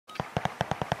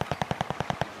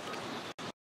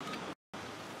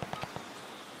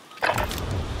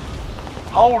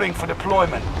Holding for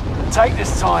deployment. Take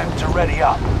this time to ready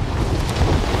up.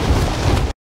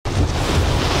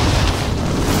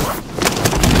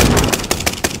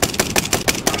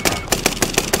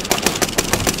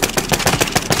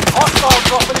 Hostile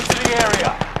dropping into the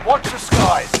area. Watch the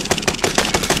skies.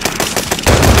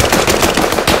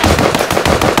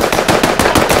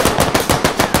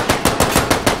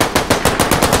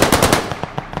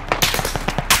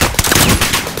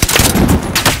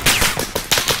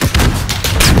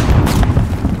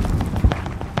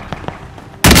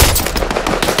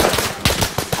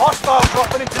 Hostile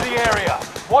dropping into the area.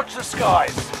 Watch the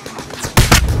skies.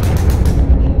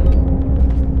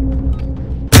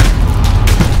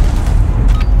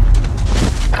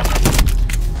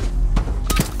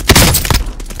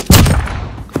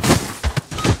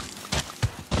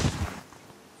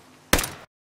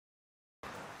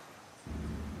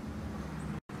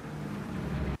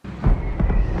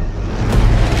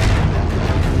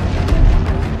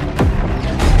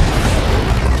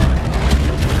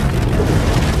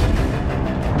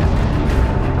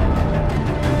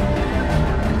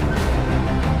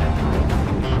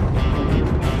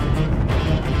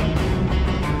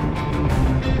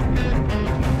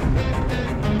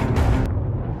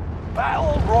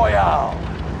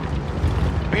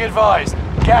 Be advised,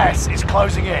 gas is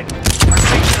closing in.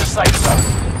 Proceed to the safe zone.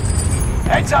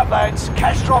 Heads up, lads.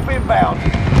 Cash drop inbound.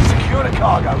 Secure the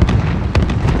cargo.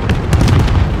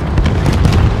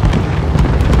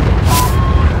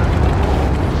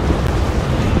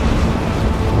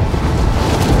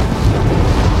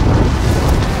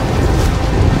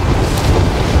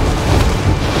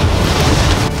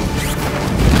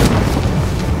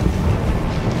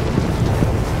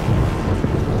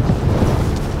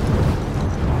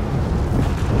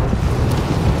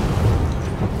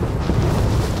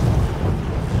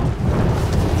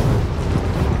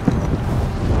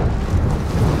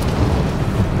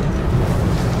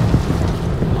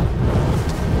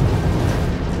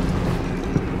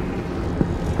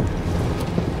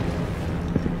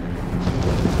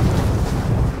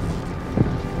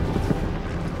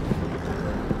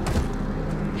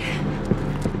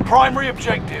 Primary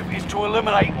objective is to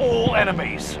eliminate all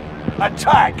enemies.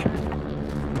 Attack!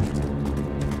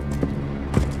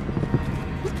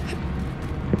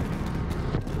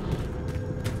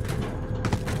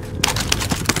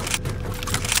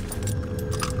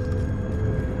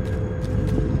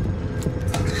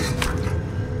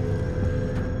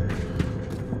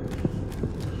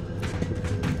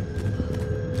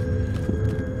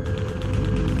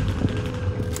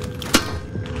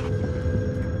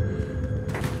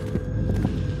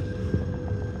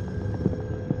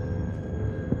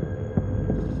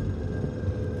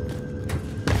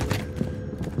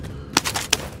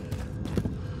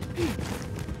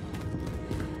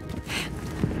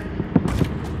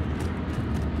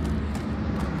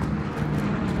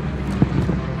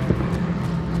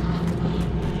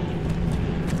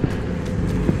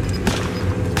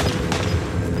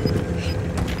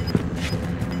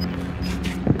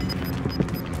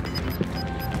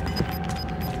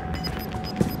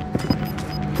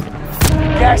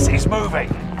 Gas is moving.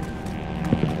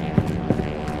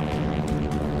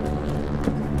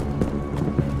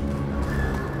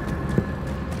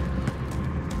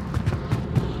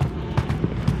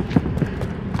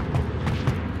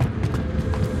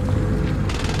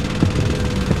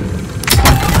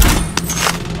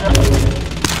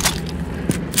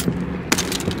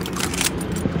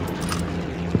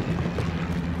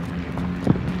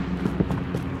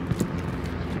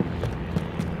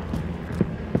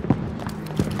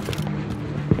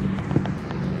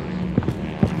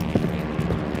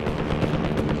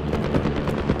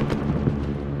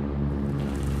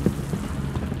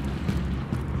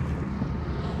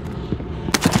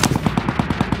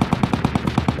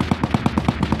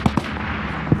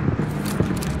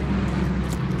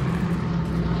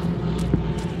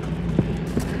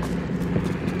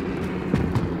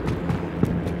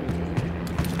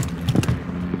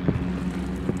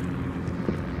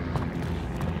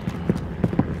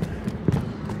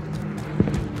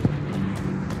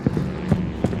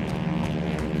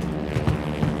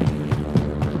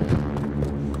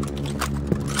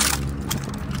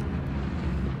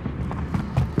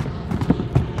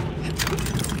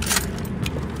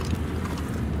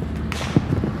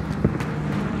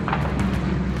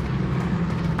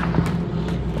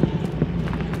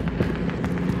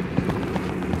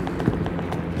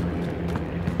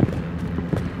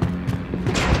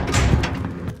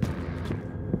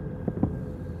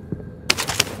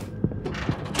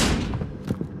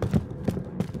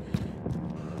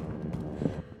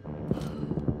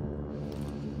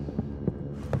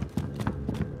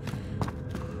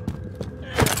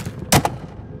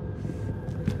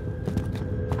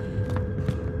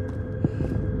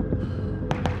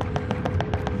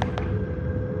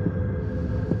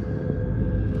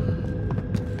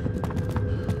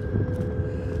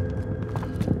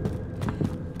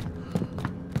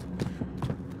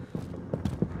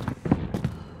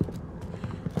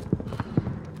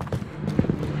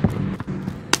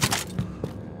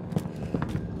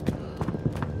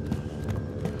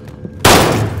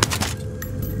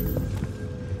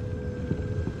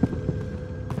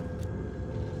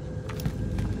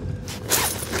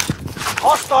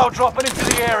 Hostile dropping into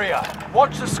the area.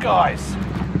 Watch the skies.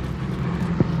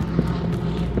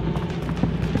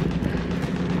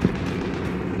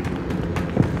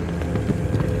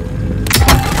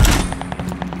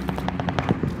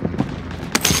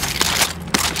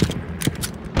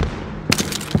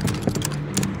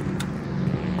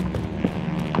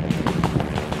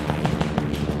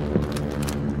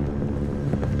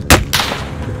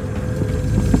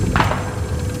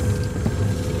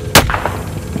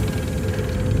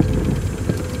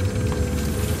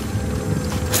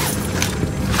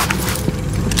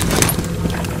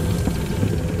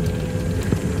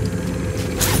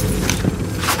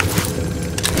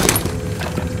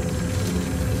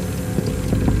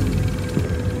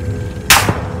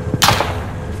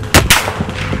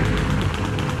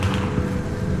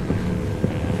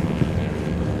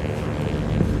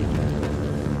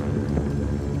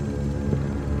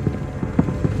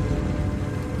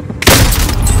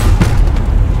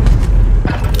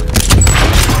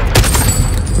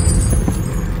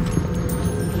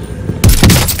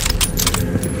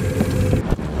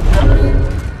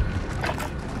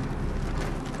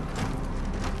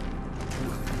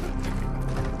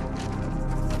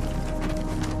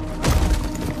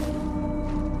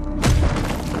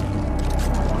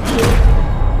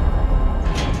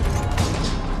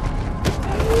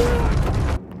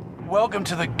 Welcome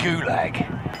to the Gulag.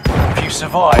 If you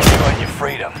survive, you earn your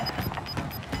freedom.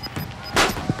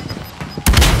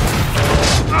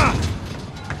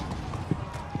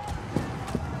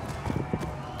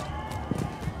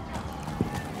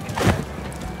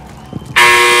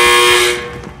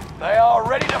 They are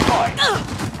ready to fight.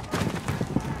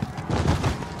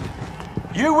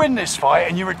 You win this fight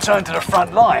and you return to the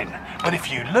front line, but if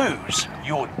you lose,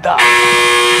 you're done.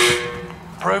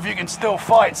 Prove you can still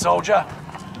fight, soldier.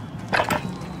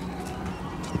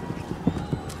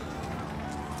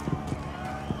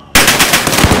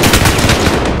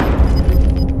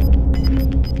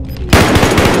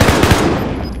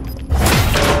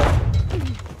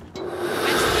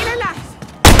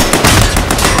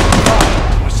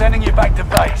 Sending you back to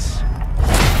base.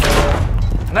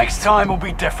 Next time will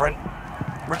be different.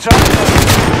 Return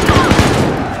to